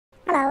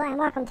Hello and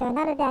welcome to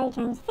another Daddy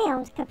James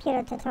Films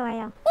computer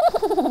tutorial.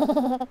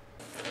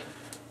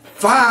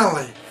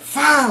 Finally,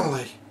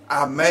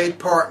 I made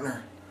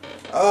partner.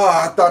 Oh,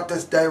 I thought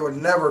this day would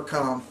never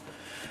come.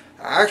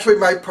 I actually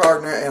made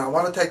partner, and I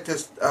want to take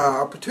this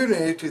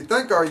opportunity to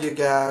thank all you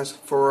guys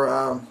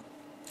for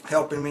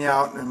helping me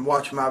out and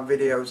watching my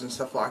videos and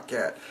stuff like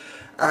that.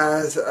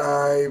 As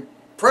a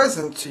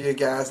present to you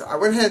guys, I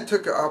went ahead and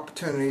took an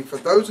opportunity for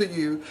those of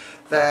you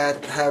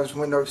that have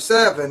Windows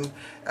 7.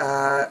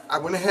 I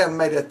went ahead and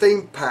made a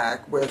theme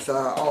pack with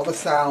all the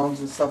sounds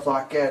and stuff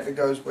like that that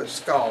goes with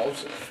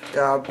skulls.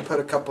 Put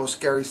a couple of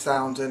scary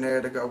sounds in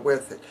there to go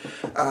with it.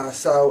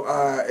 So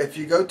if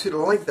you go to the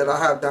link that I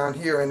have down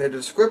here in the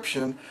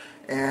description,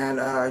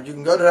 and you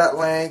can go to that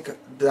link,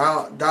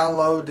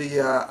 download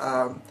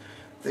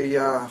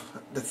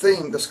the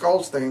theme, the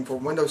Skulls theme for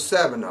Windows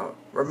 7.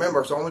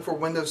 Remember, it's only for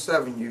Windows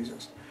 7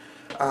 users.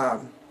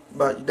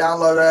 But you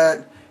download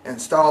that,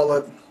 install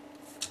it,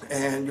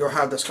 and you'll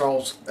have the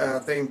Skulls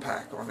theme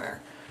pack on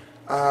there.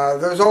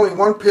 There's only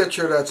one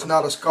picture that's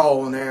not a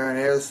skull in there, and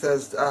it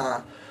says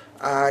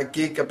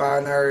Geek a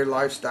Binary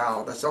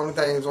Lifestyle. That's the only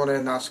thing that's on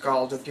there, not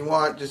skulls. If you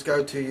want, just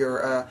go to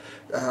your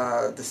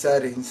the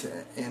settings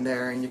in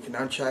there, and you can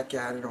uncheck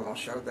that, and it won't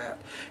show that.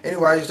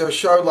 Anyways, they'll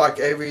show like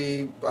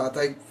every, I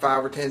think,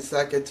 5 or 10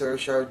 seconds, they'll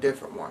show a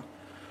different one.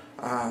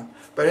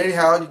 But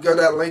anyhow, you go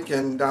to that link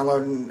and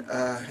download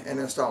and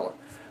install it.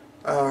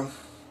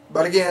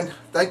 But again,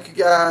 thank you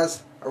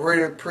guys. I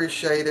really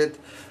appreciate it.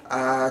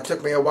 It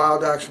took me a while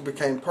to actually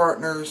become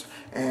partners,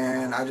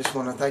 and I just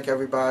want to thank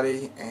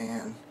everybody.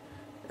 And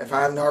if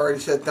I haven't already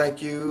said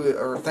thank you,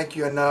 or thank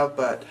you enough,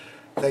 but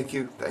thank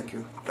you.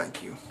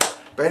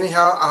 But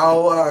anyhow,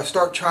 I'll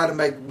start trying to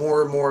make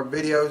more and more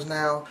videos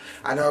now.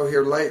 I know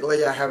here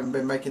lately I haven't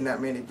been making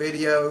that many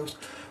videos,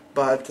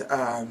 but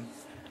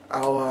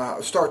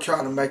I'll start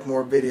trying to make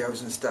more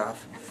videos and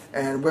stuff.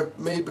 And with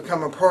me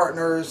becoming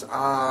partners,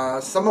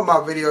 some of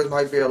my videos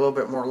might be a little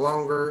bit more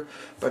longer,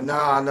 but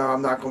now I know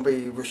I'm not going to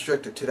be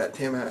restricted to that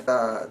 10-minute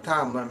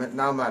time limit.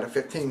 Now I'm at a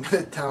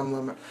 15-minute time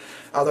limit.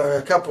 Although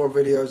a couple of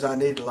videos I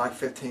need like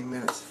 15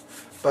 minutes.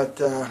 But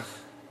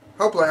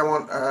hopefully I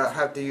won't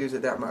have to use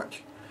it that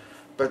much.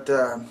 But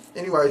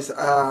anyways,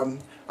 I'm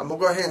going to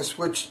go ahead and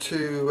switch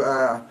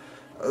to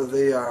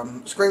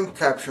the screen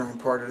capturing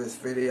part of this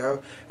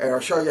video, and I'll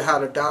show you how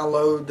to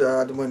download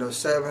the Windows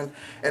 7,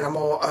 and I'm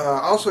going to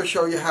also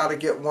show you how to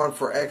get one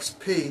for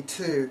XP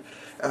too.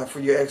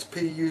 For your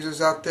XP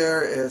users out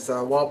there, is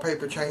a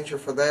Wallpaper Changer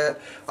for that.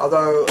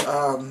 Although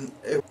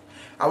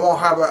I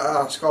won't have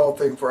a skull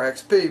thing for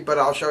XP, but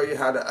I'll show you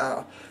how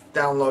to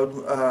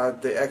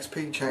download the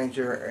XP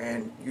Changer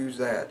and use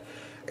that.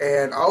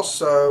 And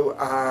also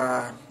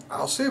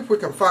I'll see if we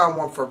can find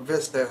one for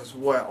Vista as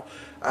well.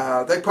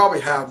 They probably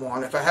have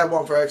one. If I had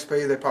one for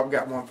XP, they probably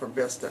got one for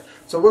Vista.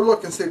 So we'll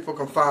look and see if we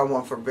can find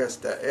one for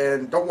Vista.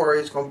 And don't worry,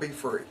 it's going to be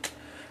free.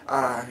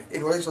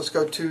 Anyways, let's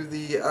go to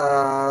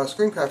the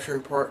screen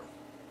capturing part.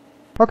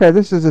 Okay,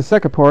 this is the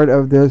second part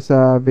of this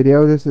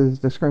video. This is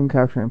the screen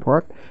capturing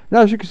part.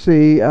 Now, as you can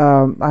see,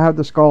 I have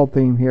the skull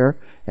theme here,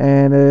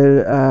 and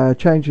it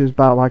changes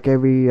about like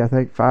every, I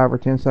think, 5 or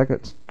 10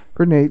 seconds.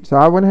 Pretty neat. So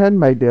I went ahead and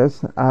made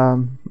this,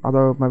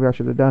 although maybe I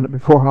should have done it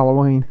before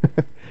Halloween.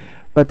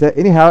 But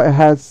anyhow, it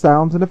has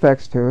sounds and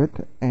effects to it,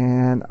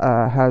 and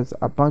has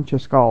a bunch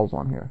of skulls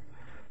on here.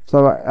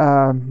 So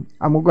I'm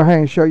going to go ahead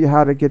and show you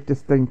how to get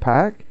this thing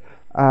packed.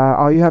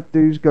 All you have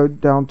to do is go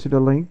down to the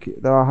link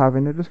that I'll have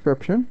in the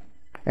description,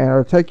 and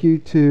it'll take you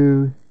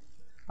to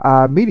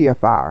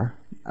MediaFire.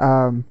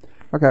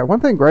 Okay, one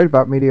thing great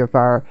about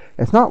MediaFire,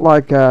 it's not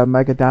like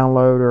Mega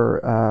Download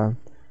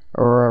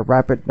or a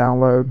Rapid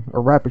Download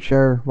or Rapid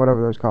Share,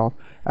 whatever those called.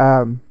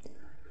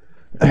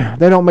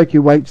 They don't make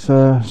you wait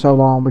so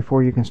long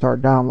before you can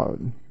start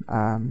downloading.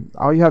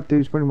 All you have to do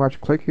is pretty much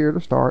click here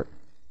to start.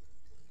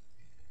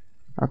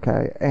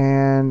 Okay,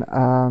 and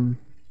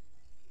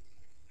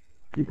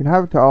you can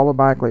have it to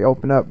automatically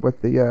open up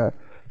with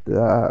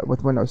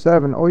with Windows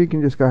 7, or you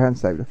can just go ahead and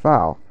save the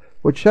file.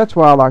 Which that's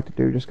what I like to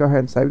do. Just go ahead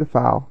and save the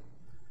file,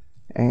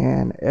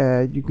 and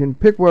you can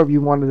pick wherever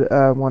you want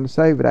to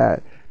save it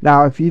at.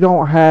 Now, if you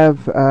don't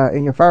have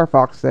in your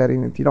Firefox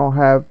setting, if you don't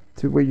have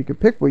to where you can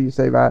pick where you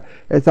save at,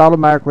 it's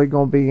automatically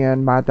going to be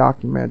in My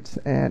Documents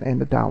and in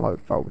the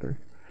download folder.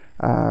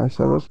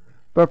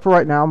 But for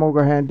right now, I'm going to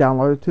go ahead and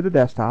download it to the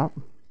desktop.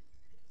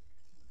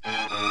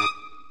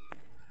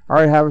 I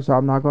already have it, so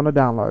I'm not going to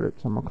download it,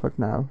 so I'm going to click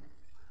No.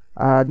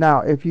 Now,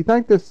 if you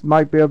think this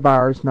might be a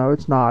virus, no,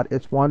 it's not.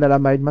 It's one that I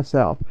made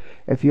myself.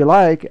 If you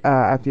like,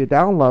 after you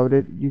download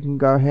it, you can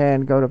go ahead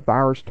and go to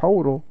Virus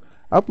Total,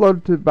 upload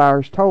it to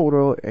Virus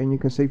Total, and you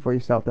can see for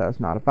yourself that it's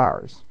not a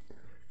virus.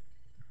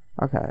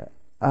 Okay.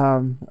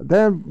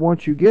 Then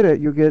once you get it,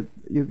 you get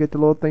the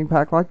little theme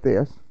pack like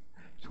this.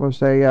 It's going to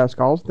say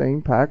Skulls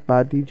Theme Pack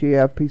by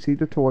DGF PC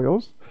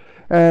Tutorials,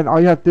 and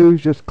all you have to do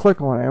is just click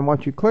on it. And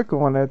once you click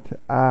on it,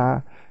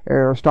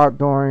 it'll start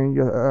doing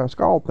your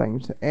skull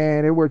things,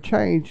 and it will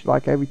change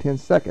like every 10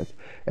 seconds.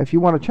 If you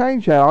want to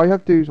change that, all you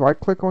have to do is right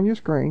click on your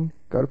screen,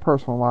 go to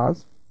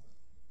Personalize,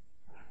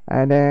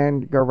 and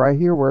then go right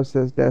here where it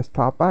says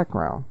desktop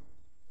background.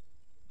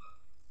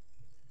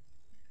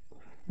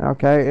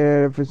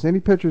 Okay, if it's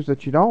any pictures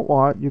that you don't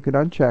want, you can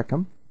uncheck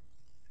them.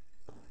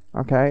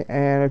 Okay,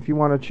 and if you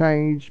want to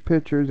change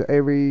pictures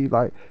every,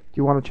 like, if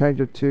you want to change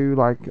it to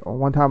like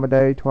one time a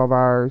day, 12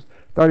 hours,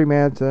 30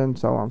 minutes, and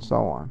so on and so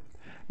on.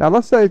 Now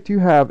let's say if you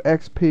have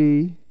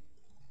XP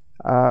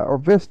or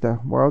Vista,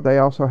 well, they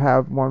also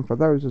have one for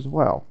those as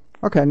well.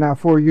 Okay, now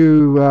for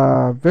you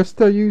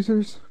Vista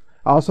users,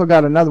 I also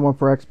got another one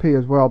for XP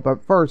as well,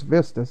 but first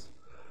Vistas.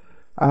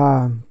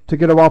 To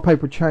get a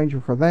wallpaper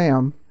changer for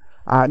them,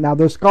 now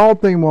the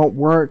scald thing won't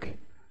work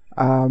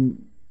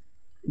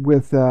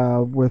with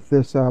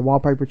this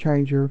wallpaper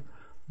changer,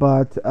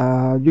 but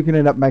you can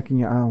end up making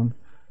your own.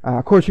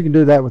 Of course, you can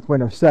do that with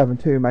Windows 7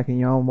 too, making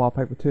your own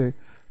wallpaper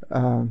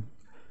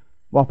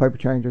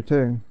changer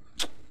too.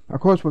 Of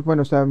course, with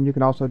Windows 7, you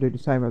can also do the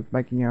same as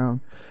making your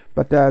own.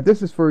 But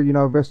this is for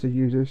Vista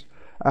users.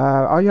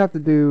 All you have to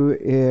do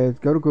is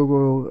go to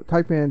Google,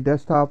 type in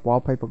desktop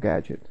wallpaper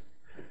gadget,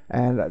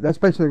 and that's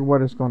basically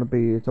what it's going to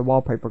be. It's a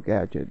wallpaper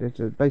gadget. It's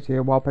basically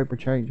a wallpaper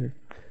changer.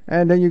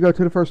 And then you go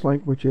to the first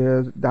link, which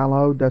is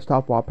download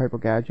desktop wallpaper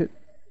gadget.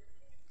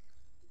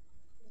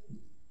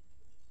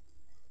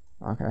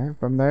 Okay,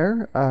 from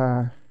there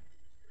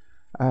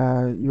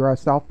you're at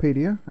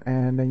Southpedia,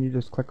 and then you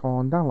just click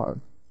on download.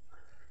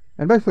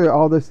 And basically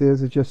all this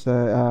is just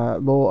a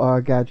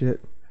little gadget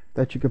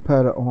that you can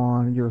put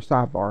on your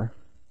sidebar.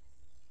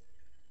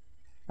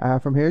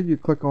 From here you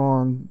click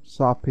on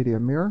Southpedia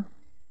mirror.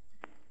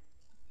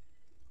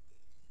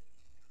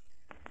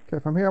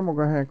 Okay, from here I'm going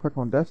to go ahead and click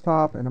on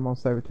desktop, and I'm going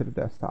to save it to the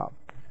desktop.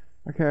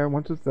 Okay,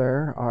 once it's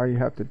there, all you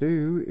have to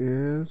do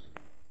is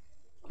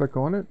click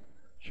on it.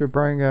 Should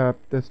bring up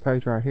this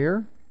page right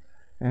here,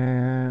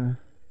 and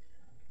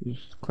you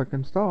just click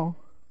install.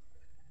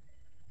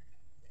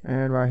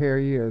 And right here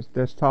he is,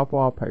 desktop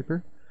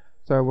wallpaper.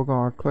 So we're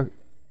going to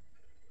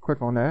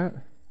click on that,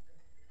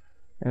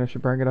 and it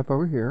should bring it up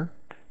over here.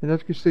 And as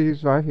you can see,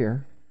 it's right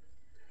here.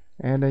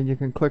 And then you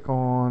can click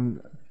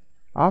on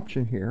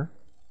option here.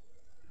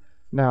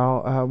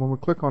 Now when we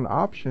click on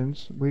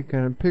options, we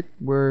can pick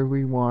where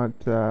we want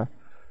the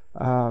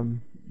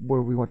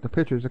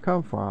pictures to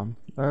come from.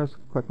 Let's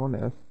click on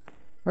this.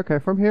 Okay,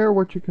 from here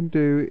what you can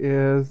do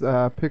is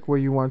pick where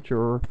you want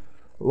your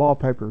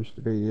wallpapers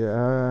to be.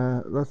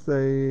 Let's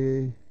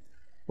say,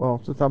 well,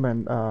 since I'm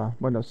in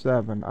Windows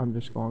 7, I'm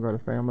just going to go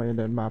to family and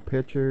then my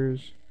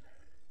pictures,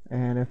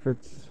 and if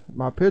it's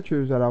my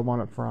pictures that I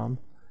want it from,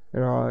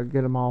 it'll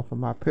get them all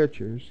from my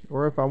pictures.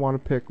 Or if I want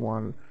to pick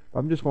one,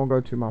 I'm just going to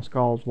go to my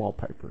Skulls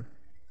wallpapers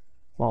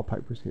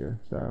here.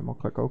 So I'm going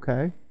to click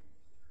OK.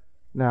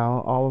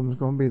 Now all of them is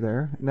going to be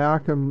there. Now I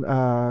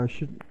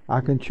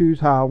can choose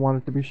how I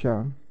want it to be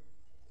shown.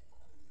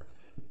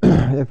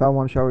 If I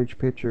want to show each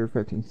picture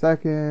 15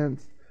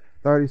 seconds,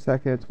 30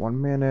 seconds,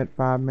 1 minute,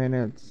 5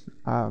 minutes,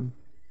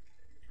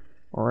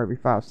 or every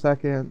 5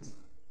 seconds.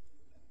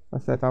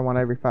 Let's say if I want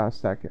every 5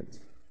 seconds.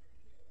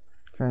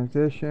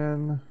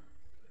 Transition,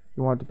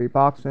 you want it to be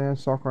box in,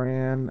 circle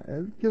in.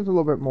 It gives a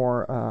little bit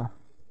more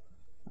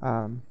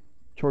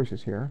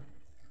choices here.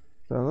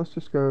 So let's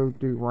just go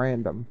do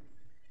random,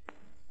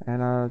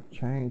 and I'll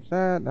change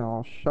that, and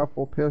I'll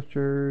shuffle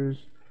pictures.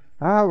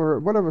 However,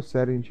 whatever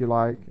settings you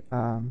like,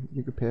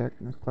 you can pick,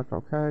 and just click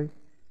OK.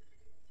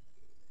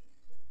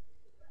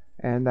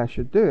 And that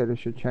should do it. It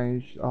should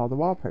change all the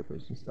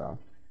wallpapers and stuff.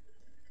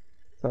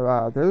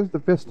 So there's the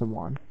Vista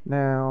one.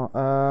 Now,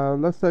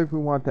 let's say if we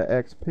want the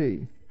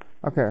XP.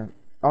 Okay,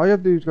 all you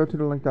have to do is go to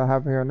the link that I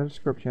have here in the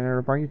description, and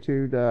it'll bring you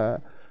to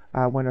the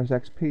Windows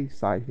XP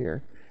site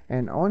here.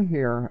 And on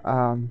here,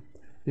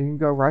 you can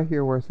go right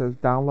here where it says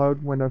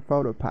download Windows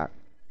Photo Pack.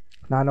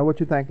 Now I know what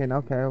you're thinking.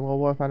 Okay, well,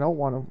 what if I don't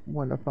want a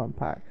winter fun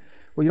pack?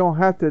 Well, you don't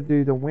have to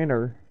do the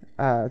winter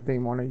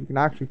theme on it. You can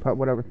actually put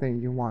whatever theme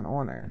you want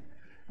on there.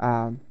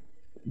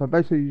 But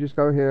basically, you just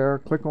go here,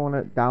 click on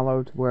it,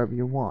 download to wherever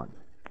you want.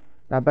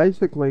 Now,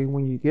 basically,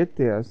 when you get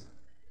this,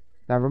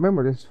 now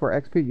remember, this is for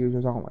XP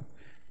users only.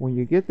 When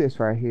you get this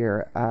right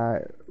here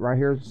are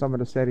some of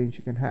the settings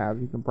you can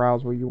have. You can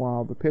browse where you want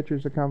all the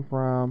pictures to come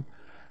from,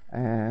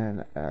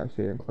 and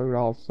see, include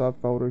all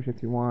subfolders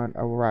if you want,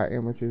 override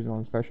images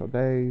on special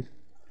days.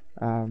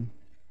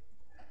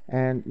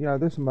 And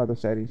there's some other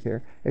settings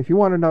here. If you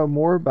want to know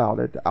more about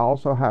it, I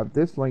also have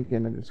this link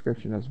in the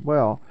description as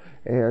well.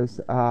 Is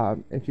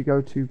if you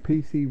go to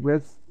PC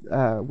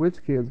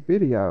WizKid's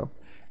video,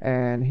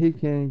 and he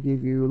can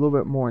give you a little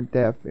bit more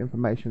in-depth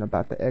information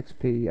about the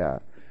XP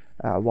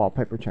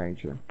wallpaper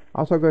changer.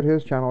 Also go to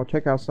his channel,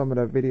 check out some of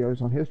the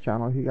videos on his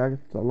channel. He got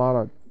a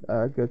lot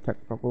of good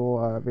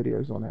technical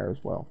videos on there as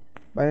well.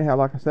 But anyhow,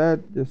 like I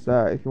said, just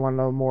if you want to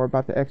know more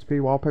about the XP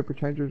wallpaper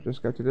changers,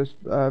 just go to this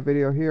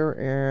video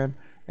here,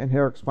 and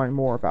he'll explain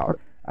more about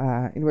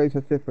it. Anyways,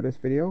 that's it for this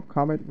video.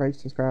 Comment, rate,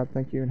 subscribe.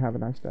 Thank you, and have a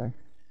nice day.